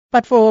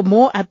But for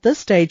more at this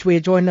stage, we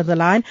are joined on the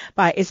line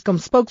by Eskom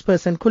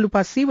spokesperson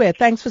Khulupa Siwe.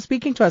 Thanks for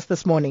speaking to us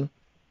this morning.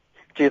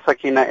 To you,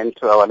 Sakina, and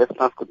to our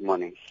listeners, good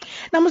morning.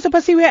 Now, Mr.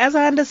 Pasiwe, as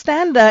I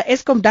understand,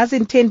 Eskom does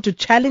intend to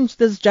challenge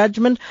this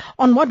judgment.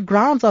 On what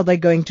grounds are they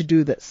going to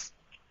do this?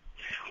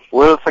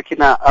 Well,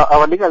 Sakina,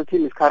 our legal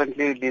team is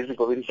currently busy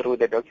going through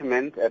the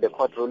document, the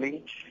court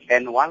ruling,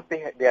 and once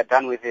they are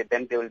done with it,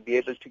 then they will be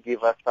able to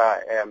give us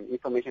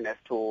information as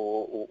to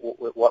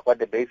what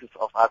the basis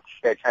of us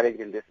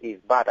challenging this is.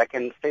 But I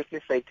can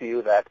safely say to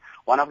you that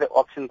one of the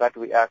options that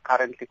we are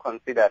currently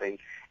considering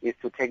is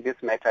to take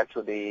this matter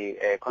to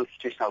the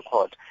Constitutional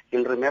Court.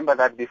 You'll remember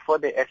that before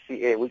the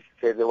SCA, which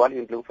is the one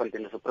in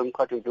Bloemfontein, the Supreme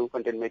Court in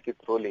Bloemfontein, make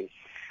its ruling,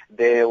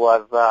 there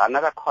was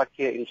another court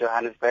here in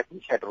Johannesburg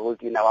which had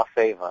ruled in our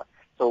favor.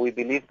 So we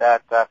believe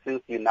that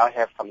since you now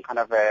have some kind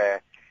of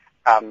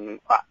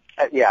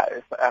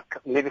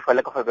maybe for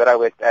lack of a better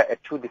word,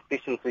 two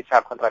decisions which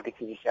are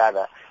contradicting each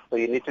other, so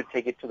you need to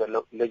take it to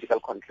the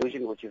logical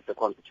conclusion, which is the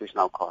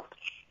Constitutional Court.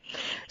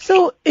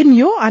 So in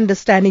your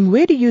understanding,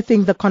 where do you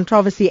think the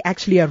controversy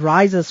actually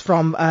arises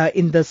from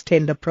in this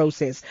tender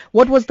process?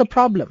 What was the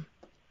problem?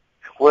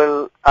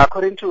 Well,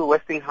 according to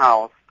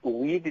Westinghouse,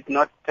 we did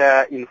not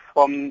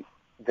inform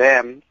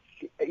them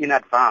in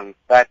advance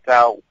that,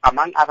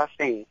 among other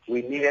things,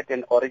 we needed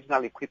an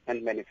original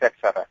equipment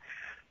manufacturer.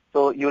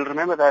 So you'll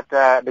remember that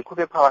the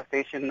Kupe Power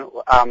Station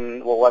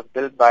was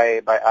built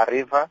by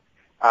Areva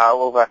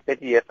over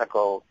 30 years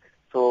ago.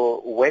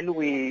 So when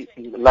we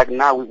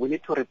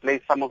need to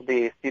replace some of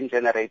the steam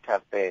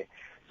generators there.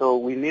 So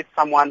we need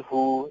someone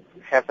who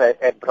has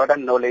a broader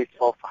knowledge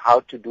of how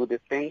to do these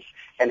things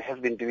and has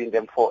been doing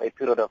them for a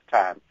period of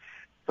time.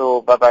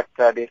 So, but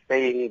they're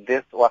saying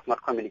this was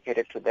not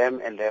communicated to them,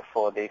 and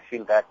therefore they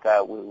feel that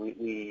we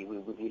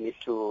need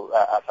to,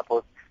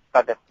 suppose,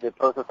 start the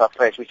process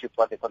afresh, which is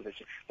what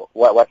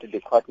the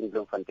court in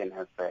Bloemfontein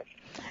has said.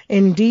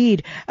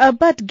 Indeed.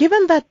 But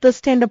given that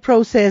this tender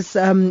process,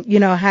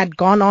 had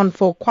gone on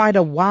for quite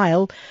a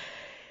while,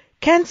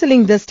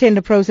 cancelling this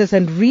tender process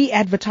and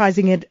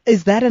re-advertising it,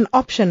 is that an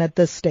option at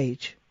this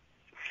stage?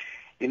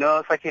 You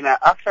know, Sakina,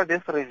 after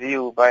this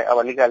review by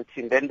our legal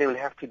team, then they will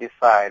have to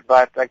decide.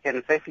 But I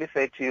can safely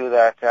say to you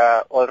that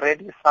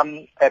already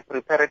some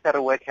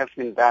preparatory work has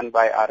been done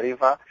by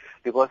Areva,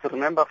 because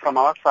remember from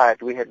our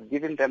side, we had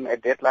given them a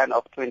deadline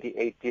of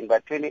 2018. By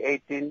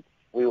 2018,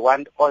 we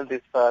want all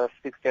these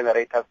 6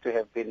 generators to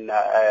have been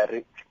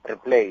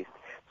replaced.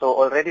 So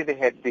already they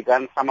had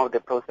begun some of the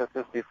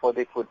processes before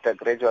they could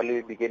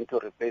gradually begin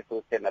to replace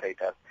those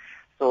generators.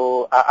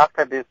 So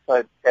after this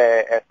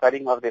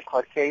studying of the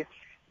court case,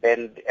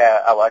 then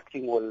our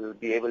team will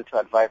be able to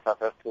advise us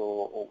as to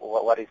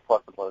what is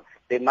possible.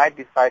 They might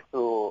decide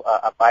to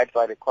abide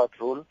by the court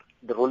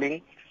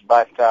ruling,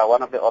 but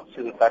one of the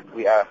options that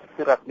we are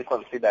seriously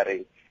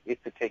considering is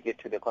to take it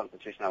to the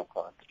Constitutional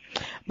Court.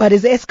 But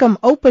is Eskom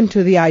open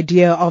to the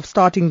idea of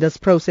starting this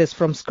process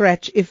from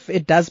scratch if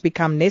it does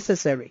become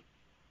necessary?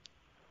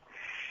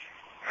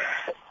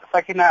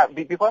 Sakina,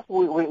 because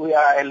we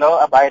are a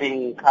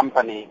law-abiding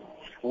company,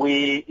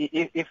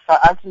 if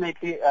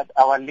ultimately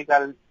our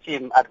legal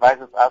team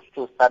advises us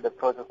to start the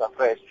process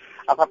afresh,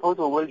 I suppose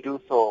we will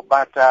do so.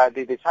 But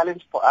the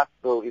challenge for us,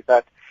 though, is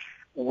that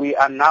we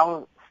are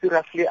now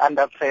seriously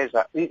under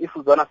pressure. If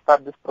we're going to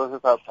start this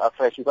process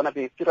afresh, we're going to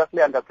be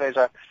seriously under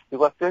pressure,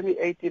 because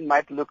 2018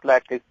 might look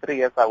like it's 3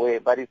 years away,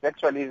 but it's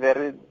actually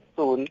very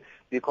soon,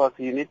 because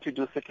you need to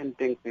do certain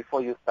things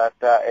before you start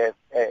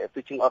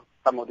switching off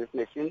some of these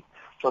machines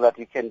so that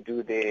you can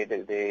do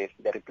the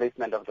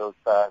replacement of those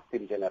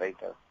steam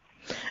generators.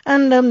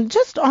 And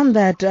just on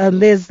that,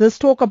 there's this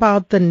talk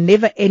about the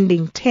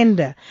never-ending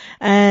tender.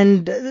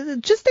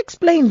 And just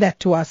explain that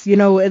to us.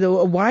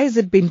 Why has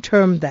it been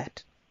termed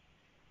that?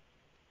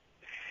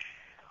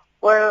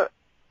 Well,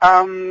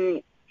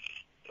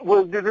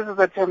 this is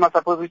a term, I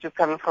suppose, which is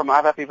coming from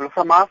other people.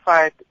 From our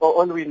side,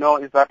 all we know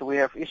is that we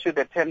have issued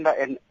a tender,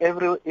 and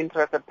every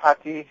interested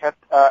party has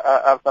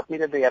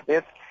submitted their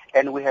bids,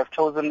 and we have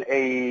chosen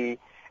a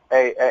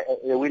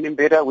winning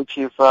bidder, which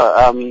is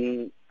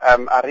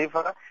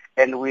Areva,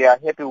 and we are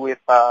happy with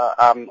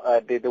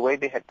the way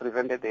they had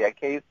presented their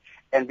case.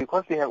 And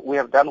because we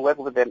have done work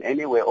with them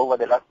anyway over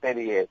the last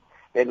 30 years,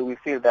 then we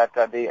feel that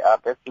they are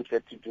best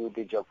suited to do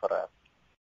the job for us.